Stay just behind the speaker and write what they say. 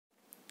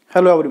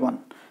Hello everyone,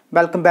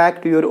 welcome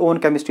back to your own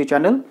chemistry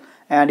channel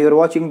and you're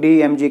watching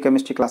DMG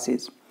chemistry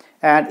classes.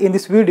 And in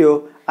this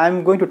video,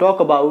 I'm going to talk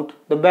about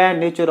the band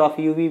nature of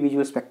UV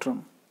visual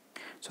spectrum.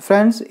 So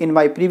friends, in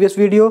my previous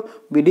video,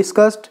 we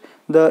discussed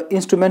the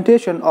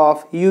instrumentation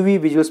of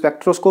UV visual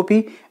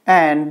spectroscopy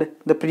and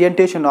the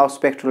presentation of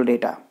spectral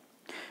data.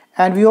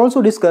 And we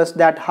also discussed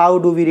that how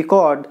do we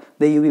record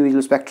the UV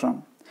visual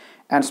spectrum.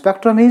 And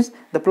spectrum is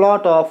the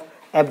plot of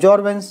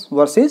absorbance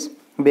versus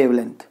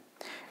wavelength.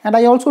 And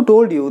I also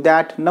told you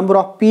that number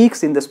of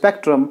peaks in the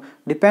spectrum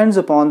depends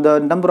upon the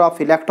number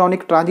of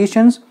electronic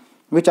transitions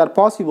which are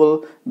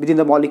possible within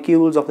the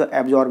molecules of the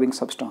absorbing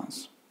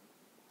substance.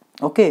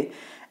 Okay,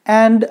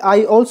 and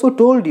I also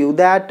told you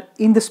that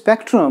in the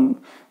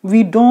spectrum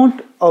we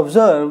don't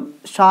observe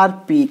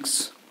sharp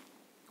peaks.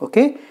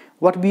 Okay,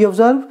 what we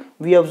observe?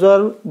 We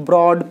observe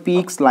broad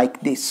peaks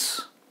like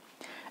this.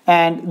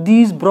 And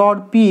these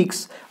broad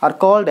peaks are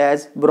called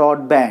as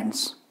broad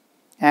bands.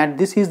 And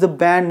this is the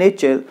band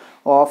nature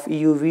of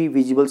UV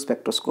visible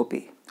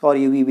spectroscopy or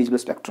UV visible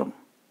spectrum.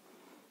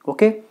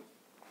 Okay,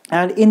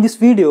 and in this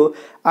video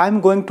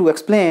I'm going to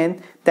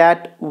explain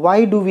that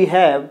why do we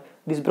have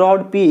these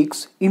broad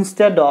peaks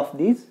instead of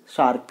these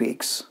sharp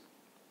peaks.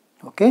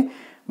 Okay,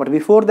 but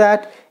before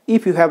that,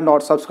 if you have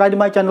not subscribed to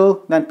my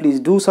channel, then please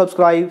do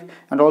subscribe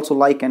and also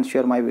like and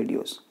share my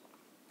videos.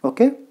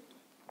 Okay,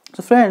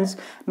 so friends,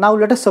 now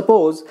let us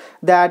suppose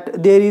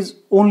that there is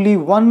only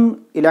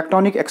one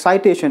electronic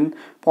excitation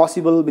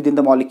possible within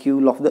the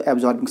molecule of the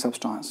absorbing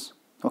substance.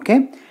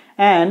 Okay,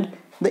 and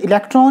the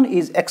electron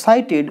is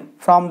excited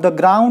from the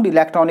ground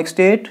electronic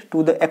state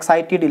to the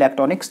excited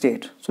electronic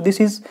state. So this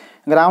is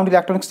ground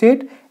electronic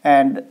state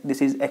and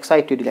this is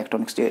excited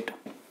electronic state.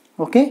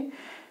 Okay,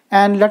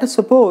 and let us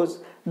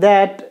suppose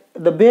that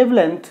the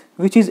wavelength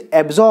which is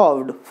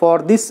absorbed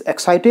for this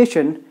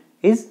excitation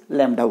is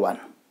lambda 1.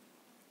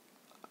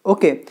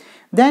 Okay,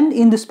 then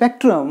in the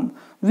spectrum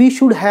we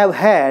should have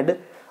had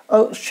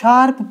a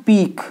sharp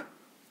peak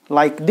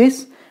like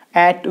this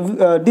at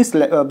this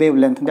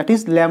wavelength, that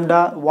is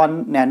lambda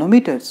 1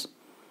 nanometers.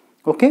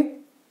 Okay,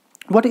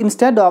 but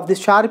instead of this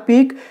sharp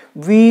peak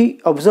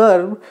we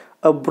observe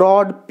a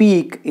broad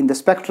peak in the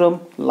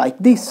spectrum like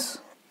this.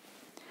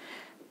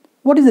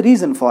 What is the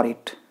reason for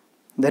it?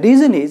 The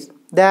reason is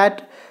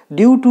that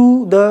due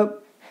to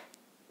the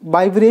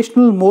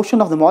vibrational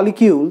motion of the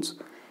molecules,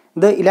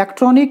 the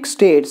electronic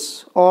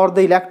states or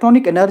the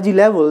electronic energy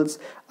levels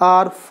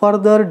are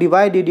further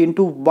divided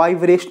into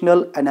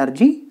vibrational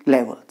energy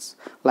levels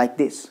like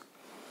this.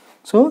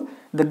 So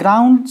the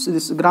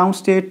this ground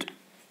state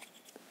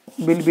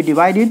will be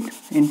divided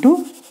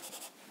into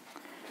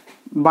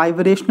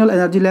vibrational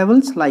energy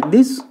levels like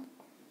this.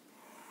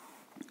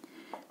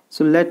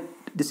 So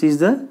this is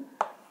the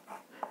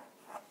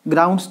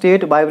ground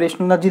state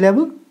vibrational energy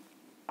level.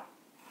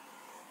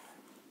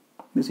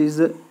 This is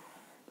the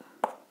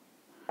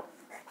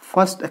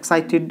first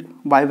excited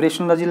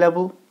vibrational energy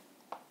level,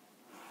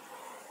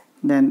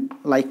 then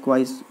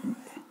likewise.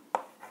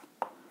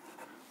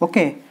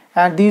 Okay,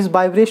 and these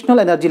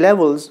vibrational energy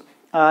levels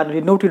are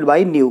denoted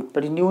by nu,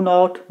 that is nu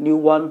naught, nu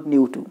 1,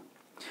 nu 2.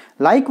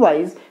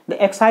 Likewise,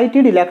 the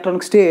excited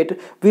electronic state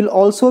will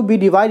also be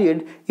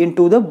divided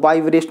into the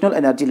vibrational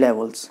energy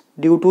levels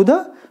due to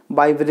the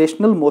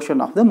vibrational motion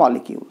of the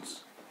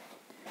molecules.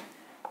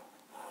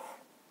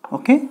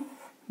 Okay,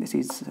 this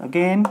is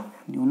again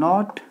nu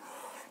naught,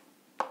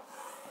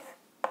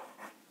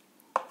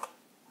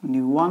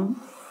 nu 1,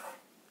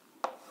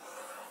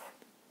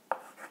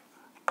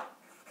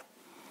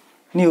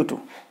 nu 2,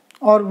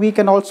 or we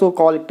can also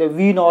call it a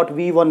V0,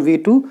 V1,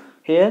 V2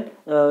 here,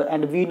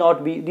 and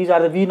V0, these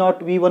are the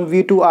V0, V1,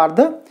 V2 are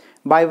the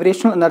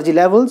vibrational energy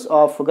levels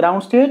of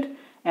ground state,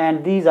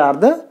 and these are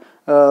the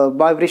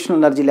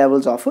vibrational energy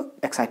levels of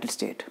excited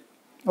state.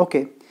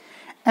 Okay,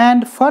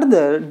 and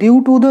further,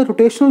 due to the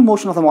rotational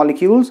motion of the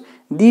molecules,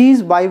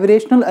 these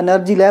vibrational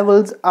energy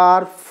levels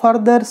are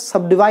further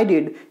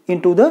subdivided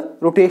into the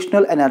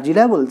rotational energy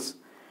levels.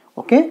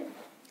 Okay,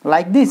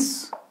 like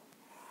this.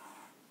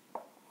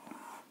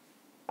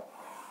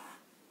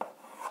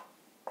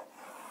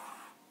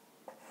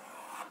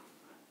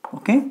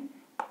 Okay,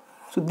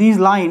 so these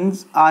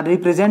lines are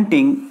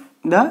representing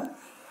the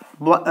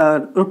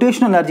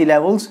rotational energy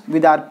levels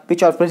which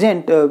are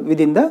present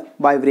within the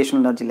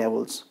vibrational energy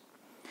levels.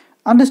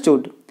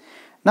 Understood?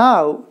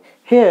 Now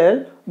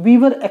here we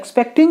were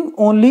expecting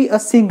only a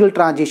single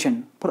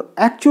transition, but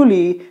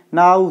actually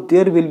now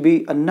there will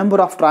be a number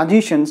of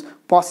transitions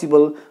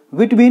possible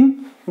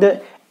between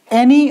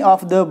any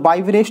of the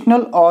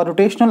vibrational or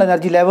rotational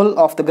energy level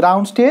of the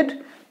ground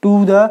state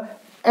to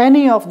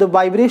any of the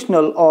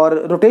vibrational or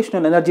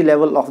rotational energy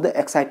level of the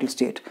excited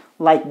state,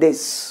 like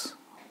this.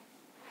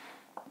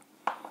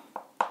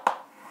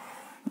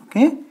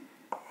 Okay,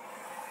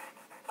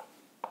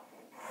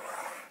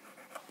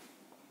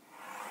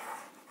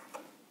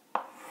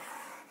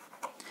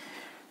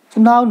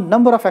 so now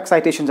number of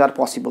excitations are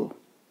possible,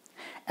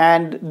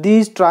 and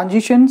these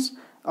transitions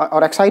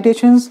or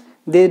excitations,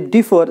 they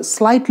differ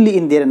slightly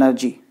in their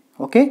energy.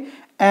 Okay,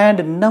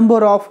 and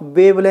number of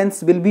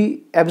wavelengths will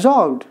be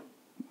absorbed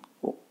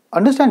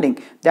Understanding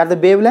that the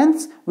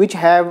wavelengths which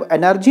have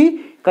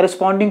energy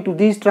corresponding to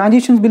these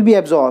transitions will be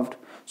absorbed.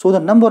 So the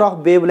number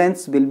of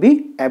wavelengths will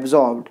be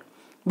absorbed.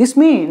 This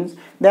means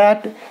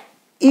that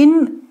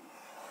in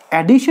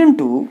addition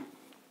to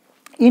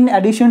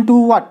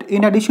what?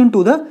 In addition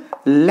to the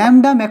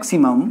lambda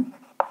maximum,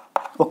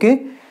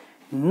 okay,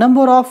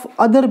 number of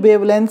other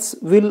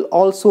wavelengths will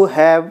also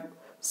have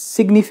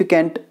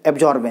significant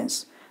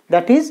absorbance.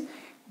 That is,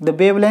 the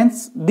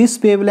wavelengths,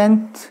 this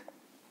wavelength,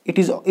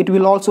 it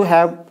will also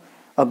have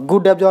a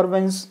good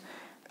absorbance.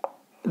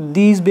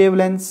 These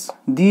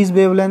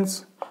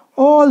wavelengths,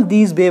 all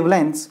these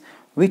wavelengths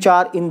which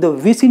are in the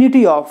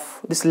vicinity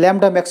of this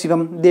lambda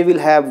maximum, they will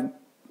have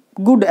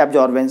good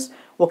absorbance.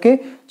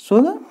 Okay,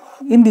 so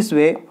in this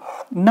way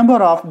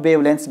number of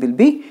wavelengths will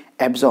be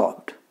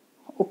absorbed.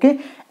 Okay,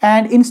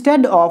 and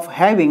instead of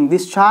having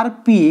this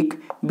sharp peak,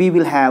 we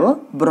will have a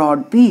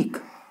broad peak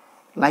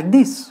like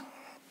this.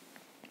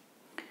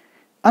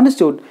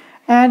 Understood?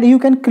 And you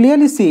can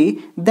clearly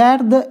see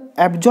that the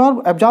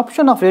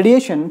absorption of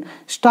radiation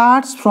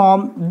starts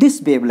from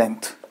this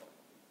wavelength.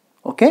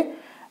 Okay,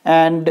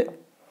 and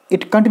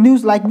it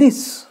continues like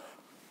this.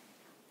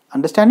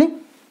 Understanding?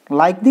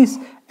 Like this,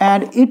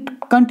 and it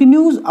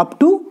continues up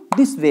to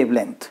this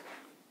wavelength.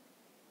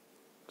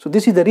 So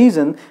this is the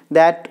reason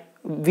that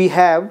we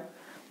have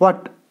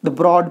what? The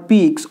broad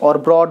peaks or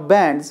broad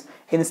bands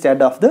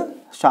instead of the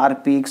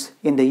sharp peaks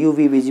in the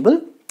UV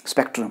visible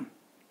spectrum.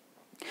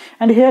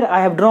 And here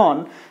I have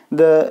drawn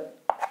the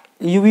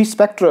UV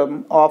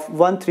spectrum of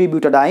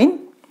 1,3-butadiene,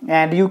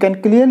 and you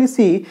can clearly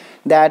see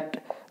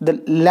that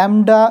the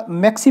lambda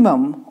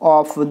maximum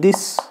of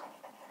this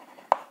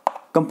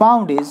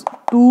compound is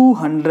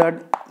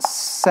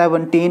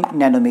 217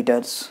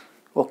 nanometers.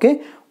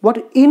 Okay,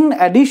 but in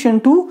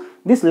addition to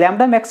this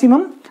lambda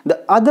maximum,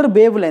 the other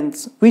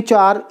wavelengths which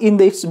are in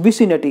its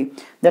vicinity,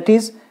 that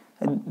is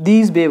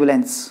these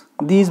wavelengths,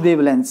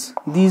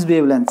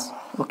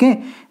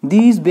 okay,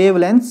 these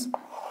wavelengths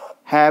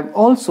have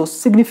also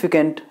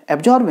significant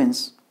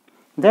absorbance.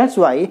 That's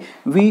why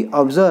we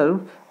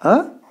observe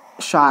a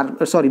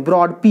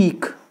broad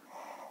peak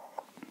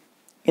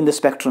in the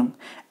spectrum.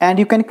 And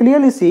you can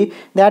clearly see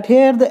that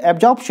here the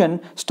absorption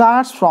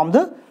starts from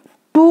the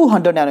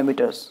 200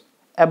 nanometers.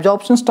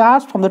 Absorption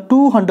starts from the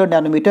 200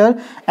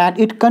 nanometer and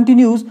it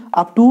continues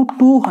up to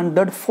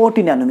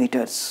 240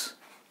 nanometers.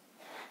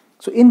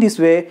 So in this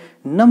way,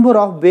 number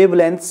of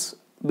wavelengths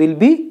will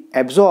be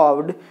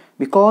absorbed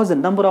because the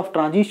number of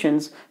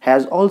transitions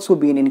has also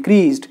been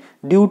increased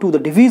due to the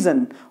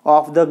division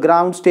of the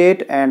ground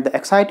state and the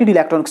excited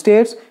electronic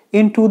states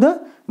into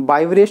the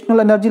bivibrational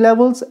energy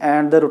levels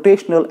and the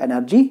rotational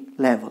energy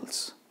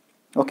levels.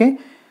 Okay,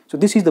 so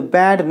this is the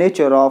band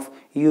nature of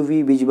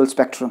UV visible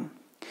spectrum.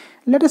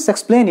 Let us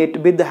explain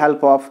it with the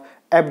help of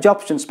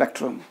absorption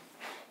spectrum.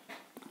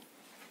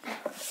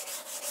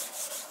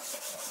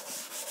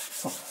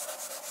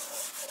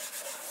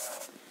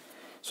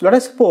 So let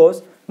us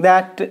suppose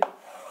that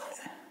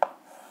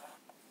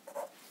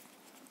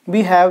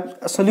we have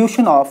a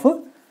solution of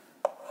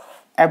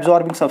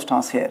absorbing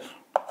substance here.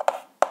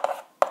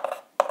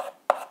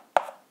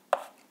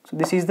 So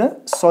this is the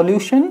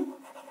solution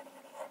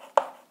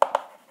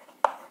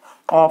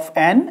of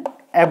an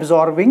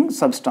absorbing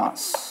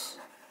substance.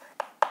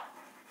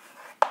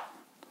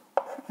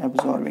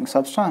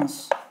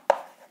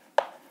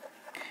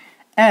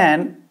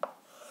 And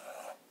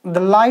the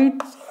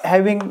light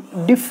having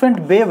different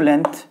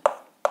wavelength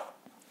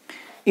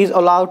is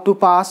allowed to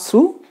pass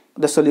through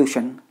the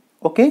solution.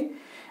 Okay,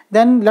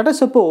 then let us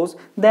suppose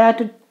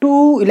that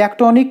two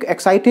electronic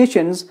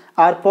excitations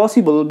are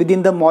possible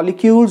within the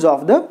molecules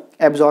of the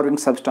absorbing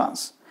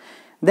substance.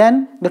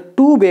 Then the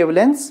two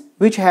wavelengths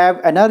which have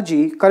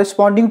energy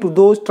corresponding to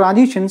those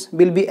transitions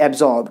will be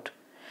absorbed,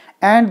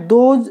 and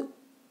those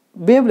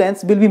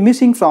wavelengths will be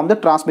missing from the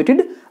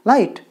transmitted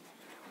light.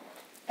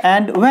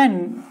 And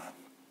when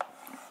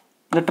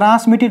the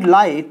transmitted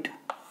light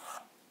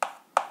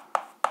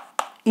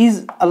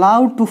is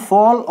allowed to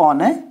fall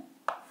on a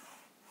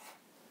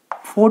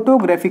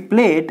photographic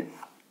plate,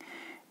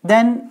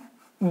 then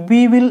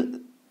we will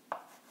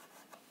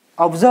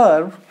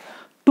observe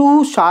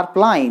two sharp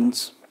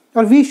lines,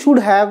 or we should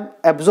have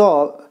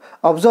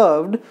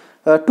observed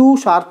two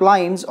sharp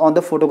lines on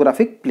the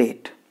photographic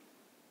plate.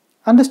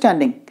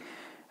 Understanding?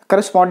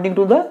 Corresponding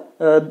to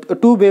the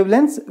two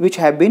wavelengths which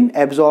have been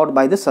absorbed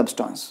by the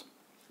substance.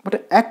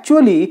 But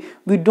actually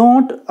we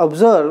don't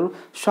observe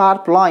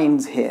sharp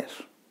lines here.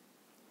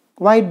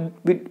 Why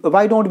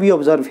don't we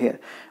observe here?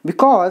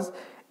 Because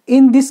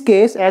in this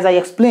case, as I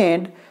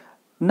explained,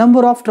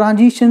 number of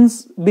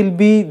transitions will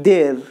be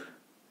there,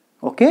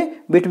 okay,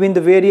 between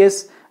the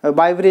various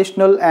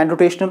bivibrational and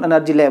rotational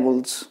energy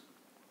levels,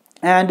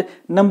 and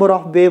number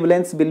of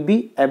wavelengths will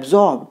be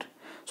absorbed.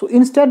 So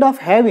instead of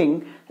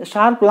having a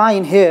sharp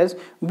line here,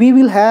 we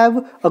will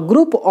have a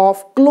group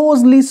of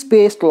closely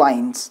spaced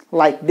lines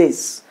like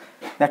this.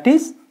 That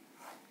is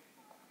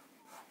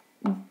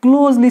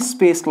closely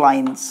spaced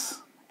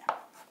lines,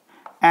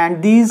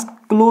 and these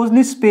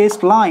closely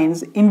spaced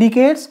lines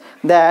indicates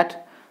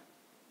that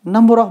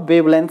number of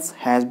wavelengths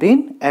has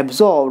been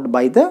absorbed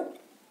by the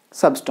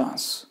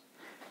substance,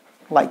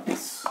 like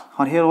this.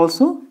 Or here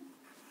also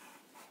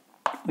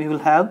we will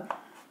have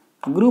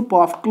a group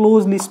of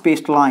closely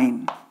spaced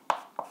line,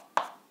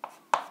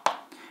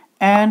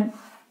 and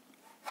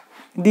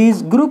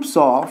these groups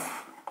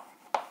of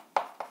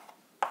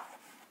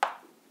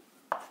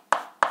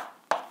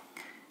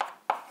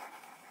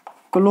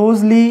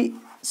closely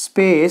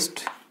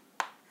spaced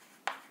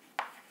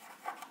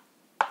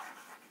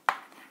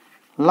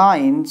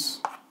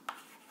lines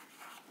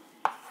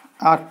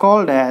are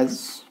called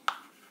as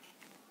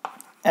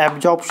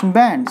absorption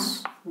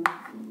bands.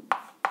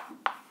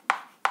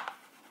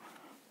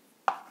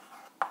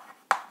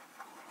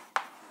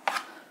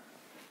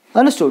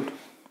 Understood?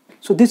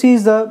 So this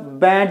is the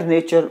band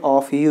nature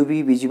of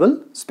UV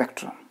visible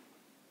spectrum.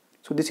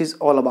 So this is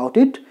all about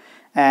it,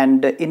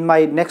 and in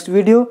my next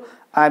video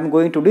I am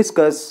going to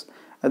discuss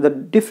the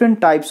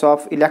different types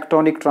of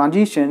electronic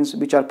transitions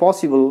which are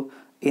possible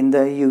in the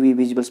UV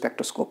visible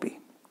spectroscopy.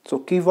 So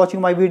keep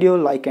watching my video,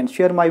 like and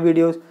share my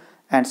videos,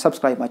 and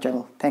subscribe my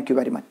channel. Thank you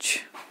very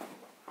much.